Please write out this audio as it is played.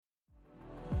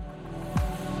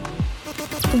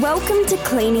Welcome to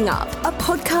Cleaning Up, a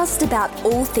podcast about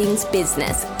all things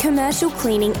business, commercial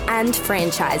cleaning and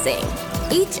franchising.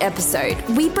 Each episode,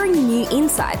 we bring new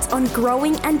insights on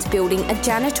growing and building a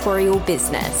janitorial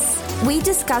business. We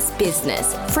discuss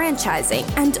business, franchising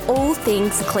and all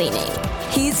things cleaning.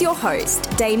 Here's your host,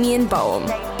 Damien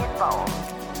Boehm.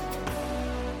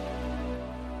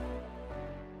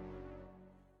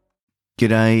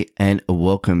 G'day and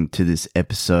welcome to this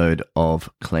episode of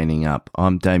Cleaning Up.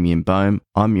 I'm Damien Boehm,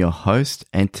 I'm your host,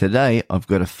 and today I've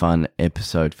got a fun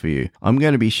episode for you. I'm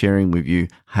going to be sharing with you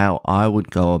how I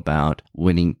would go about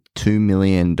winning $2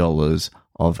 million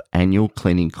of annual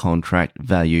cleaning contract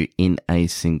value in a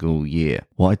single year.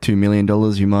 Why $2 million,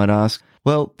 you might ask?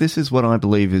 Well, this is what I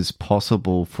believe is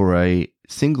possible for a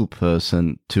single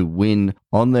person to win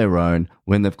on their own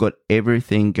when they've got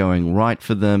everything going right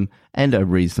for them and a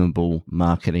reasonable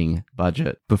marketing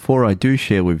budget. Before I do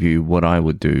share with you what I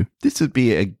would do, this would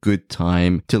be a good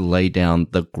time to lay down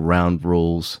the ground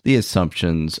rules, the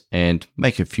assumptions, and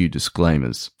make a few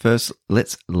disclaimers. First,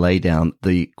 let's lay down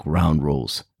the ground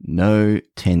rules. No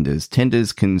tenders.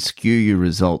 Tenders can skew your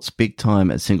results big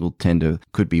time. A single tender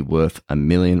could be worth $1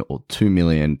 million or $2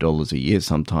 million a year,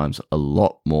 sometimes a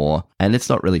lot more. And it's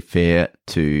not really fair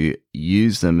to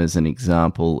use them as an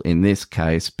example in this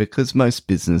case because most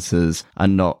businesses are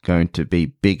not going to be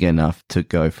big enough to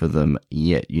go for them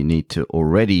yet. You need to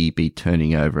already be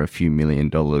turning over a few $1 million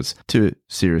to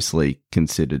seriously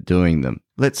consider doing them.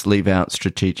 Let's leave out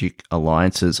strategic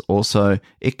alliances. Also,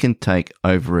 it can take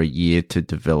over a year to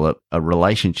develop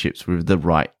relationships with the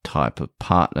right type of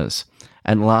partners.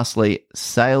 And lastly,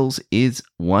 sales is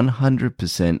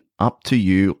 100% up to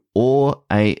you or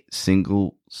a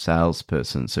single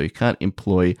salesperson. So you can't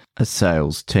employ a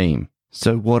sales team.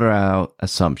 So what are our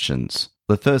assumptions?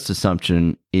 The first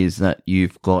assumption is that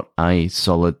you've got a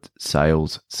solid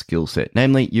sales skill set.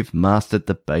 Namely, you've mastered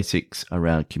the basics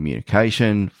around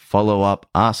communication, follow-up,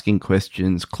 asking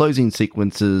questions, closing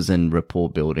sequences, and rapport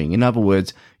building. In other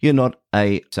words, you're not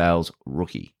a sales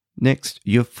rookie. Next,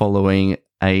 you're following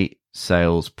a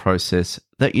sales process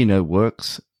that you know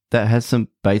works, that has some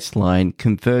baseline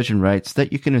conversion rates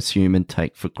that you can assume and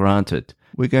take for granted.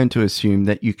 We're going to assume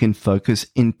that you can focus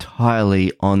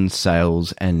entirely on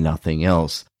sales and nothing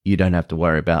else. You don't have to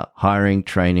worry about hiring,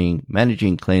 training,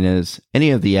 managing cleaners,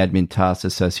 any of the admin tasks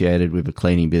associated with a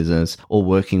cleaning business, or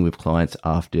working with clients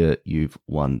after you've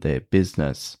won their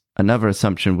business. Another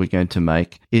assumption we're going to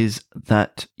make is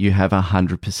that you have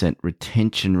 100%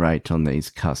 retention rate on these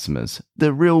customers.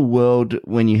 The real world,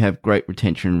 when you have great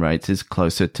retention rates, is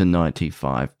closer to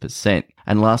 95%.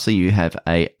 And lastly, you have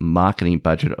a marketing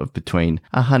budget of between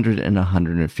 $100,000 and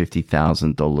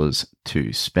 $150,000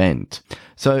 to spend.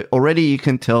 So already you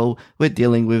can tell we're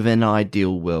dealing with an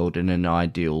ideal world and an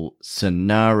ideal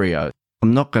scenario.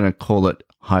 I'm not going to call it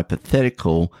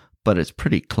hypothetical, but it's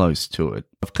pretty close to it.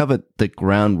 I've covered the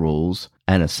ground rules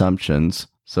and assumptions.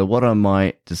 So what are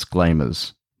my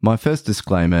disclaimers? My first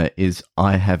disclaimer is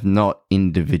I have not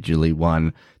individually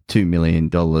won $2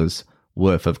 million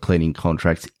worth of cleaning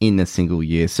contracts in a single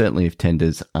year, certainly if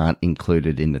tenders aren't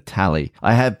included in the tally.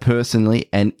 I have personally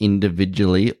and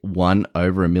individually won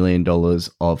over $1 million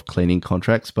of cleaning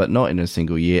contracts, but not in a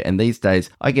single year. And these days,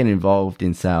 I get involved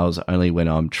in sales only when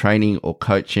I'm training or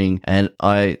coaching, and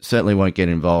I certainly won't get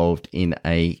involved in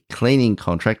a cleaning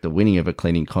contract, the winning of a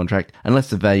cleaning contract, unless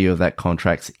the value of that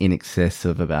contract's in excess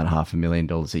of about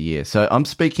 $500,000 a year. So I'm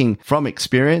speaking from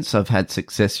experience. I've had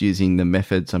success using the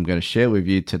methods I'm going to share with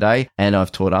you today, and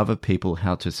I've taught other people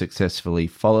how to successfully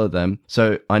follow them.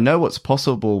 So I know what's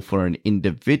possible for an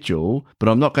individual, but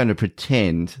I'm not going to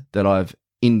pretend that I've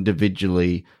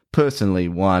personally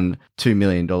won $2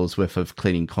 million worth of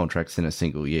cleaning contracts in a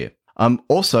single year. I'm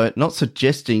also not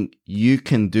suggesting you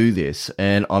can do this,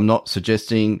 and I'm not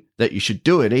suggesting that you should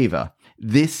do it either.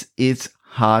 This is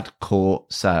hardcore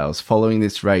sales. Following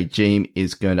this regime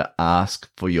is going to ask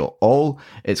for your all.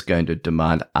 It's going to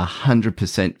demand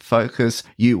 100% focus.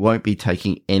 You won't be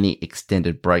taking any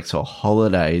extended breaks or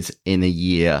holidays in a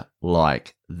year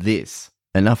like this.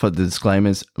 Enough of the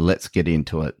disclaimers. Let's get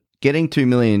into it. Getting $2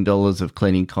 million of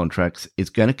cleaning contracts is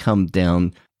going to come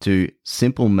down to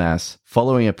simple maths,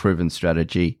 following a proven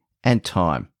strategy, and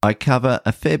time. I cover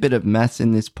a fair bit of maths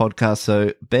in this podcast,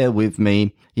 so bear with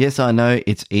me. Yes, I know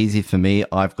it's easy for me.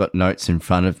 I've got notes in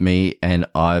front of me and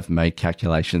I've made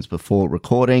calculations before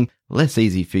recording. Less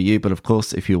easy for you, but of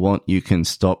course, if you want, you can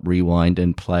stop, rewind,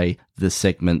 and play the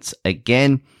segments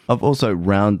again. I've also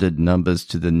rounded numbers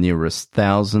to the nearest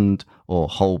 1,000 or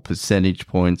whole percentage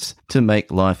points to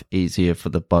make life easier for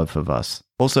the both of us.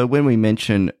 Also, when we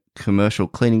mention commercial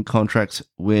cleaning contracts,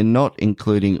 we're not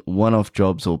including one-off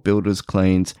jobs or builder's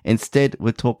cleans. Instead,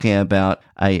 we're talking about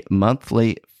a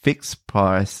monthly fixed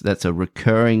price that's a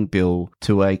recurring bill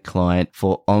to a client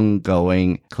for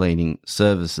ongoing cleaning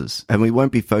services. And we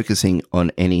won't be focusing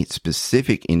on any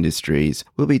specific industries.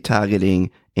 We'll be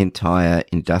targeting entire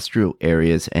industrial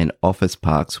areas and office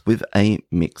parks with a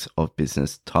mix of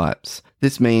business types.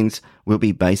 This means we'll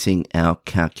be basing our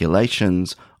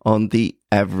calculations on the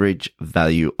average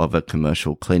value of a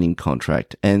commercial cleaning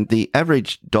contract. And the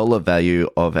average dollar value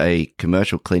of a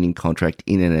commercial cleaning contract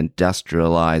in an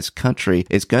industrialized country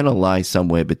is going to lie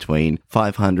somewhere between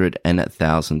 $500 and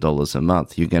 $1,000 a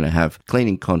month. You're going to have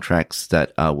cleaning contracts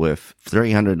that are worth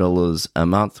 $300 a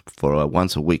month for a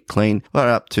once a week clean, or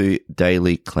up to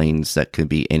daily cleans that could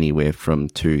be anywhere from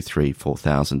 $2,000, $3,000,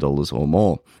 $4,000 or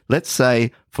more. Let's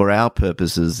say, for our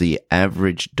purposes, the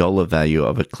average dollar value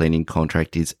of a cleaning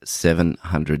contract is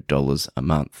 $700 a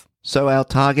month. So our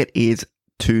target is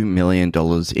 $2 million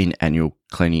in annual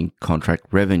cleaning contract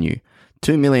revenue.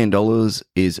 $2 million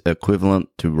is equivalent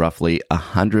to roughly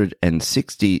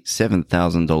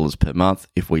 $167,000 per month.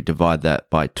 If we divide that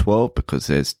by 12, because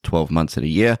there's 12 months in a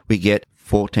year, we get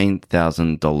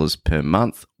 $14,000 per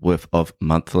month worth of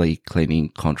monthly cleaning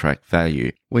contract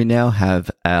value. We now have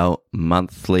our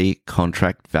monthly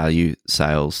contract value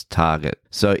sales target.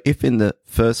 So if in the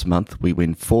first month we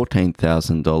win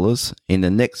 $14,000, in the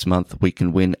next month we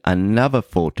can win another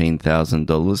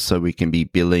 $14,000, so we can be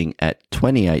billing at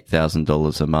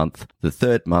 $28,000 a month. The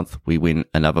third month we win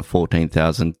another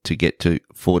 $14,000 to get to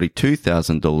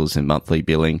 $42,000 in monthly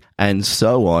billing, and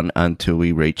so on until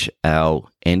we reach our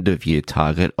end of year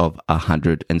target of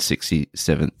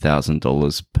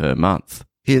 $167,000 per month.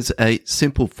 Here's a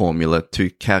simple formula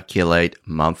to calculate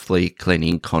monthly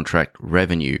cleaning contract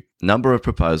revenue. Number of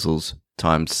proposals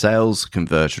times sales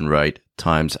conversion rate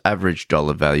times average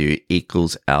dollar value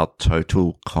equals our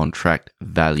total contract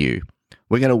value.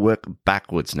 We're going to work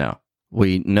backwards now.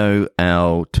 We know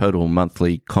our total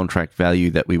monthly contract value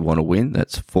that we want to win.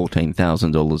 That's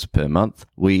 $14,000 per month.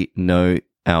 We know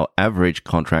our average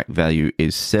contract value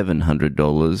is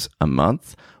 $700 a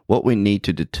month. What we need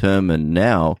to determine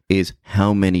now is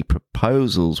how many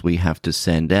proposals we have to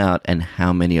send out and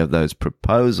how many of those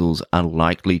proposals are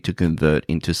likely to convert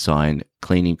into signed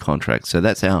cleaning contracts. So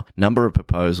that's our number of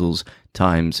proposals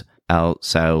times our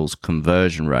sales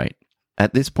conversion rate.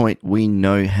 At this point, we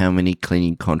know how many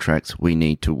cleaning contracts we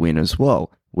need to win as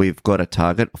well. We've got a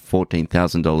target of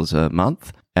 $14,000 a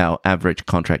month. Our average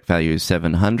contract value is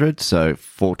 $700, so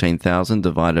 14,000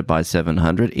 divided by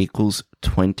 700 equals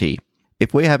 20.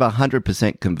 If we have a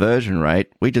 100% conversion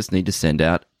rate, we just need to send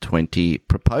out 20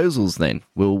 proposals then.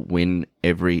 We'll win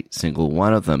every single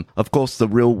one of them. Of course, the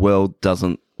real world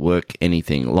doesn't work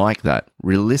anything like that.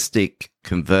 Realistic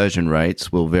conversion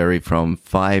rates will vary from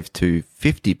 5 to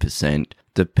 50%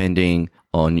 depending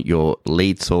on your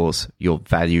lead source, your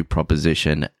value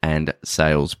proposition, and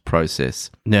sales process.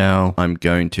 Now, I'm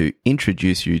going to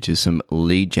introduce you to some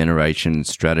lead generation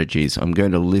strategies. I'm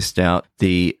going to list out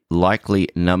the likely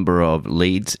number of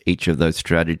leads each of those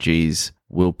strategies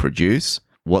will produce,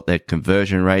 what their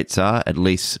conversion rates are, at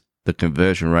least the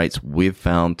conversion rates we've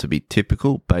found to be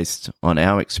typical based on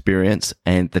our experience,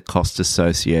 and the cost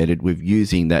associated with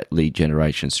using that lead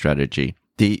generation strategy.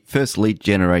 The first lead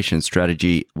generation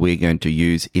strategy we're going to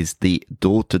use is the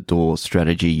door-to-door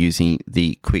strategy using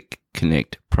the Quick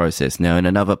Connect process. Now, in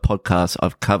another podcast,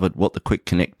 I've covered what the Quick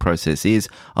Connect process is.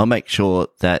 I'll make sure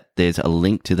that there's a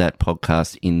link to that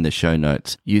podcast in the show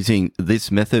notes. Using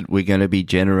this method, we're going to be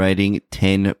generating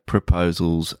 10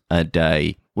 proposals a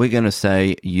day. We're going to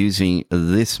say using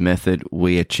this method,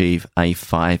 we achieve a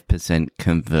 5%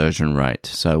 conversion rate.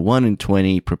 So 1 in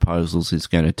 20 proposals is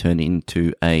going to turn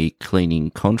into a cleaning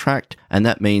contract. And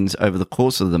that means over the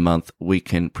course of the month, we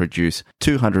can produce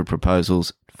 200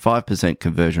 proposals, 5%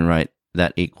 conversion rate.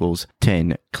 That equals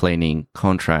 10 cleaning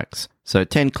contracts. So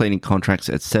 10 cleaning contracts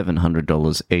at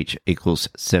 $700 each equals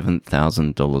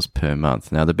 $7,000 per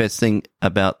month. Now, the best thing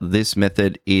about this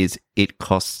method is it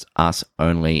costs us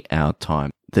only our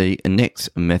time. The next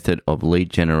method of lead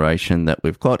generation that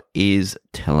we've got is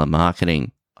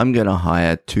telemarketing. I'm going to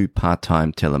hire 2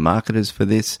 part-time telemarketers for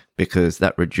this because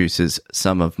that reduces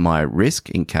some of my risk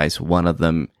in case one of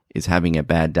them is having a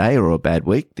bad day or a bad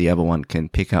week. The other one can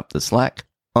pick up the slack.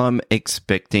 I'm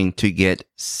expecting to get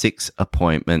 6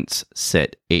 appointments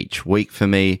set each week for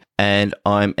me, and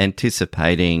I'm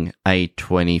anticipating a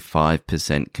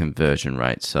 25% conversion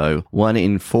rate. So 1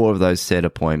 in 4 of those set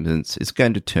appointments is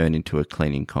going to turn into a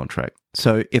cleaning contract.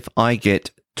 So if I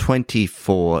get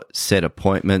 24 set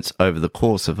appointments over the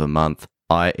course of a month,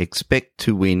 I expect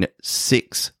to win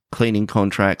 6 cleaning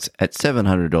contracts at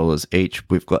 $700 each,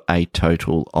 we've got a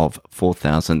total of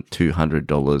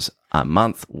 $4,200 a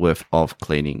month worth of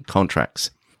cleaning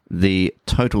contracts. The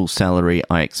total salary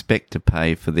I expect to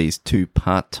pay for these two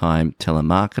part-time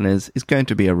telemarketers is going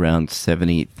to be around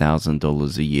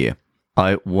 $70,000 a year.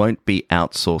 I won't be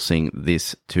outsourcing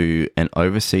this to an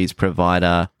overseas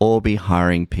provider or be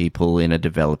hiring people in a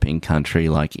developing country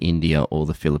like India or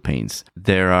the Philippines.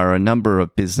 There are a number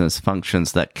of business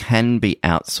functions that can be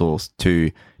outsourced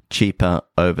to cheaper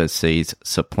overseas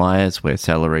suppliers where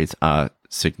salaries are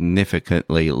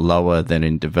significantly lower than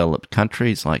in developed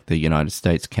countries like the United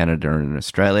States, Canada, and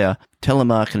Australia.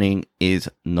 Telemarketing is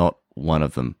not one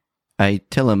of them. A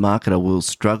telemarketer will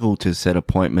struggle to set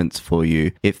appointments for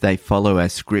you if they follow a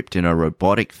script in a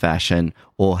robotic fashion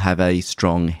or have a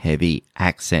strong, heavy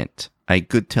accent. A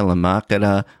good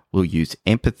telemarketer will use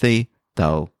empathy.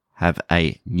 They'll have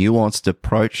a nuanced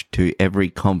approach to every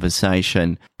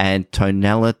conversation, and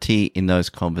tonality in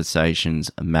those conversations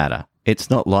matter.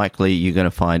 It's not likely you're going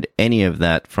to find any of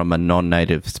that from a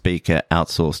non-native speaker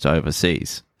outsourced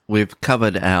overseas. We've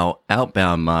covered our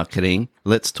outbound marketing.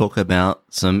 Let's talk about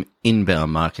some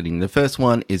inbound marketing. The first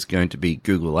one is going to be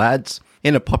Google Ads.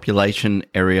 In a population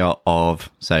area of,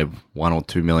 say, 1 or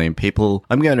 2 million people,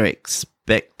 I'm going to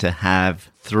expect to have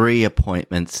 3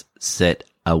 appointments set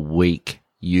a week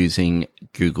using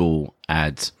Google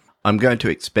Ads. I'm going to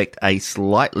expect a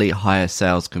slightly higher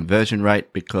sales conversion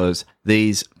rate because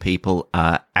these people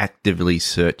are actively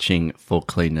searching for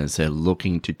cleaners. They're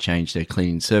looking to change their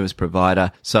cleaning service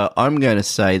provider. So I'm going to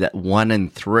say that 1 in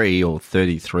 3 or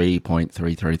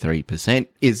 33.333%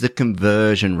 is the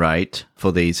conversion rate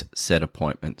for these set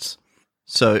appointments.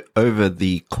 So over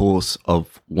the course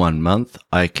of 1 month,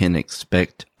 I can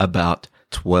expect about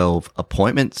 12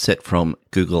 appointments set from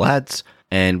Google Ads.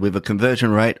 And with a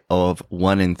conversion rate of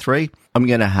 1 in 3, I'm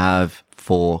going to have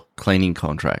 4 cleaning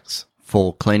contracts.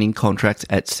 4 cleaning contracts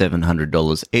at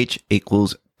 $700 each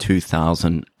equals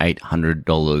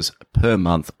 $2,800 per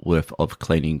month worth of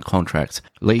cleaning contracts.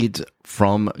 Leads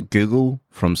from Google,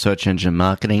 from search engine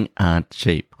marketing, aren't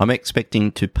cheap. I'm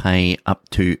expecting to pay up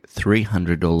to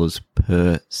 $300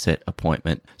 per set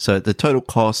appointment. So the total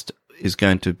cost is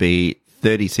going to be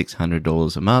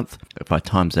 $3,600 a month. If I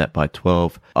times that by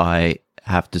 12, I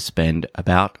have to spend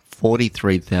about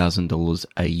 $43,000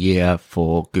 a year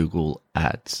for Google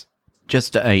Ads.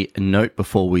 Just a note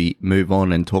before we move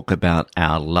on and talk about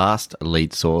our last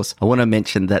lead source, I want to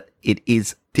mention that it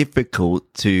is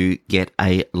difficult to get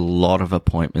a lot of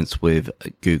appointments with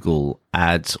Google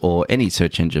Ads or any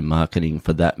search engine marketing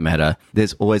for that matter.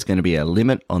 There's always going to be a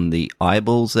limit on the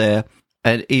eyeballs there.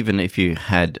 And even if you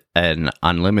had an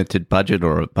unlimited budget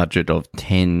or a budget of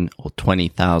 $10,000 or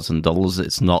 $20,000,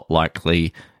 it's not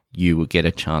likely you will get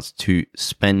a chance to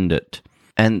spend it.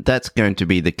 And that's going to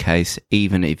be the case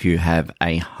even if you have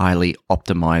a highly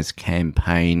optimized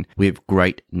campaign with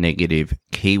great negative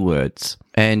keywords.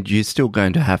 And you're still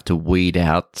going to have to weed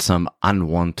out some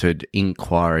unwanted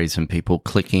inquiries and people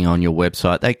clicking on your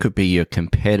website. They could be your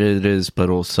competitors, but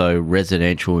also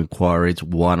residential inquiries,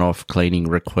 one-off cleaning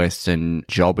requests, and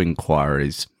job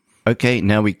inquiries. Okay,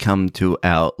 now we come to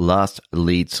our last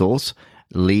lead source,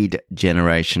 lead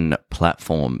generation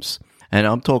platforms. And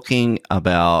I'm talking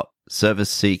about Service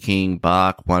Seeking,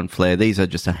 Bark, OneFlare. These are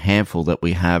just a handful that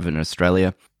we have in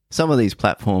Australia. Some of these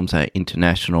platforms are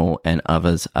international and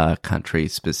others are country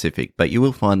specific, but you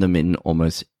will find them in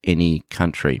almost any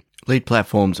country. Lead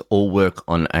platforms all work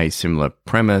on a similar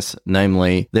premise,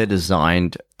 namely they're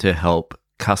designed to help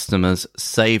customers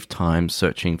save time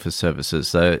searching for services.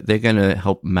 So they're going to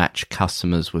help match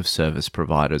customers with service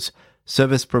providers.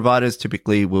 Service providers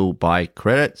typically will buy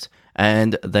credits,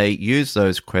 and they use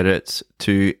those credits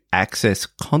to access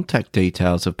contact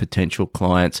details of potential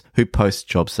clients who post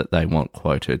jobs that they want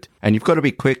quoted. And you've got to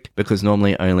be quick because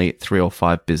normally only 3 or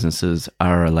 5 businesses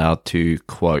are allowed to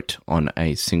quote on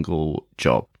a single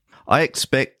job. I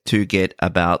expect to get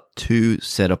about 2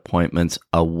 set appointments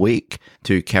a week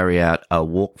to carry out a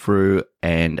walkthrough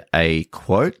and a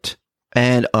quote.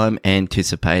 And I'm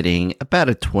anticipating about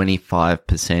a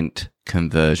 25%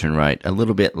 conversion rate, a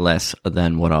little bit less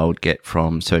than what I would get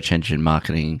from search engine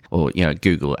marketing or,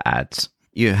 Google Ads.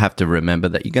 You have to remember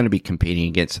that you're going to be competing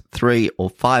against 3 or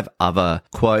 5 other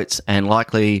quotes, and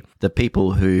likely the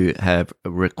people who have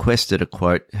requested a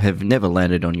quote have never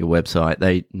landed on your website.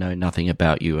 They know nothing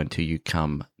about you until you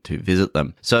come to visit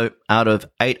them. So out of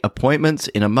 8 appointments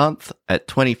in a month at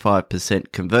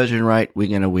 25% conversion rate, we're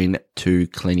going to win 2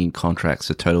 cleaning contracts.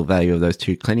 The total value of those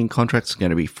 2 cleaning contracts is going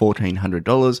to be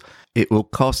 $1,400. It will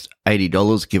cost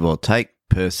 $80, give or take,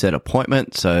 per set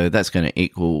appointment. So that's going to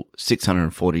equal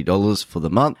 $640 for the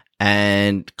month.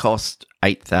 and cost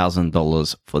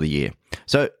 $8,000 for the year.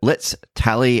 So let's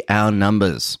tally our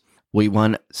numbers. We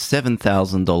won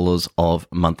 $7,000 of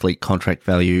monthly contract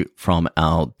value from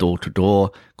our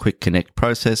door-to-door quick connect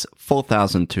process,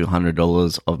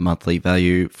 $4,200 of monthly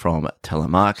value from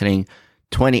telemarketing,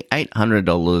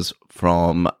 $2,800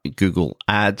 from Google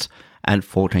Ads, and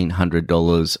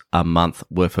 $1,400 a month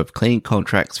worth of cleaning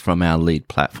contracts from our lead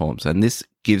platforms. And this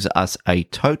gives us a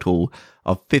total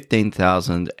of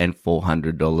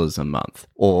 $15,400 a month,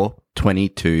 or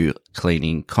 22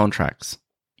 cleaning contracts.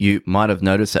 You might have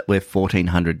noticed that we're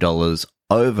 $1,400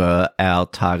 over our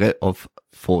target of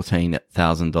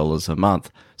 $14,000 a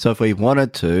month. So if we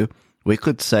wanted to, we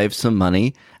could save some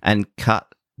money and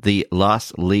cut the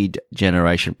last lead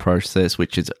generation process,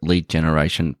 which is lead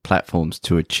generation platforms,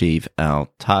 to achieve our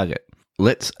target.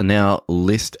 Let's now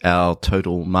list our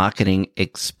total marketing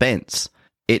expense.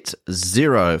 It's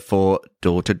 $0 for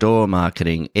door-to-door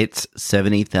marketing. It's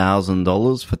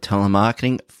 $70,000 for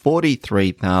telemarketing,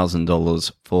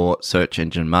 $43,000 for search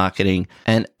engine marketing,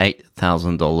 and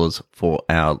 $8,000 for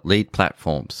our lead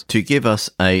platforms, to give us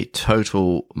a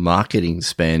total marketing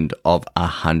spend of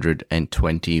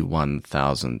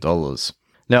 $121,000.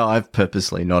 Now, I've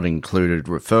purposely not included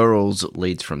referrals,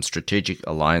 leads from strategic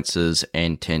alliances,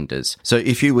 and tenders. So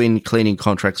if you win cleaning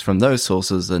contracts from those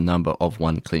sources, the number of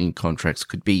won cleaning contracts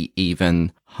could be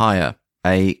even higher.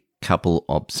 A couple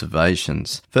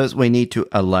observations. First, we need to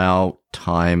allow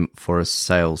time for a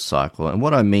sales cycle. And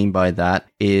what I mean by that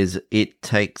is it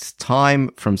takes time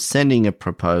from sending a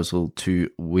proposal to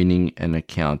winning an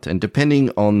account. And depending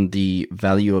on the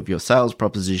value of your sales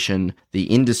proposition, the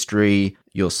industry,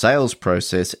 your sales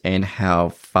process, and how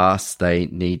fast they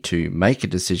need to make a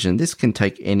decision, this can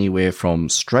take anywhere from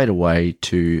straight away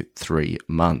to 3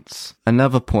 months.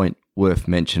 Another point worth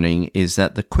mentioning is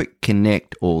that the quick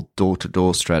connect or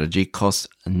door-to-door strategy costs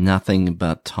nothing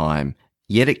but time,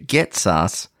 yet it gets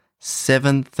us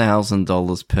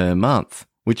 $7,000 per month,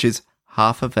 which is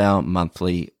half of our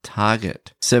monthly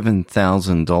target.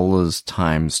 $7,000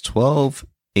 times 12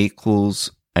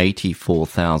 equals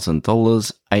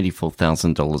 $84,000.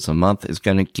 $84,000 a month is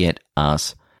going to get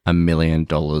us $1 million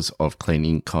of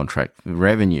cleaning contract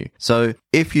revenue. So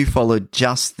if you followed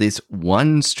just this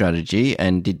one strategy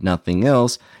and did nothing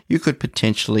else, you could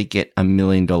potentially get $1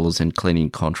 million in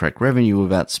cleaning contract revenue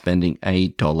without spending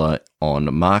 $1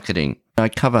 on marketing. I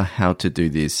cover how to do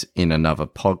this in another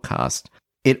podcast.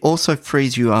 It also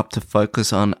frees you up to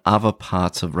focus on other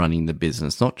parts of running the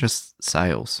business, not just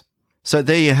sales. So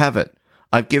there you have it.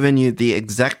 I've given you the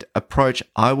exact approach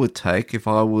I would take if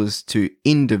I was to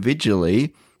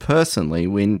individually, personally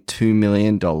win $2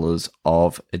 million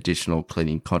of additional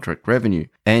cleaning contract revenue.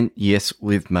 And yes,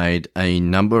 we've made a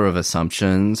number of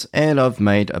assumptions and I've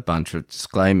made a bunch of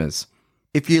disclaimers.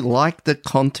 If you like the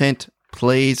content,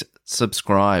 please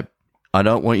subscribe. I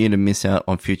don't want you to miss out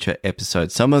on future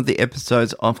episodes. Some of the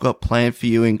episodes I've got planned for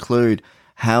you include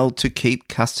how to keep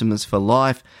customers for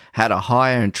life, how to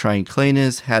hire and train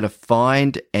cleaners, how to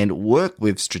find and work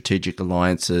with strategic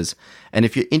alliances. And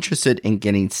if you're interested in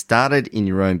getting started in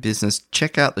your own business,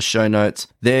 check out the show notes.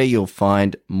 There you'll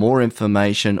find more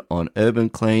information on Urban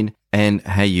Clean and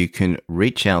how you can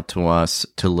reach out to us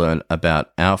to learn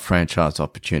about our franchise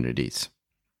opportunities.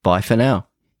 Bye for now.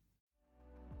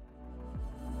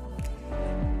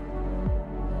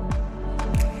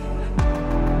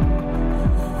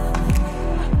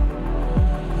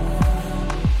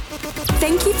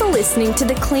 Thank you for listening to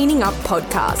the Cleaning Up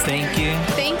Podcast. Thank you.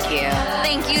 Thank you.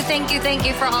 Thank you, thank you, thank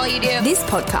you for all you do. This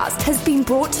podcast has been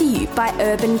brought to you by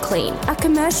Urban Clean, a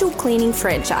commercial cleaning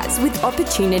franchise with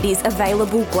opportunities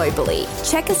available globally.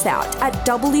 Check us out at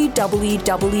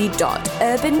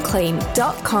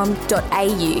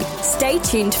www.urbanclean.com.au. Stay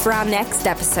tuned for our next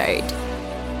episode.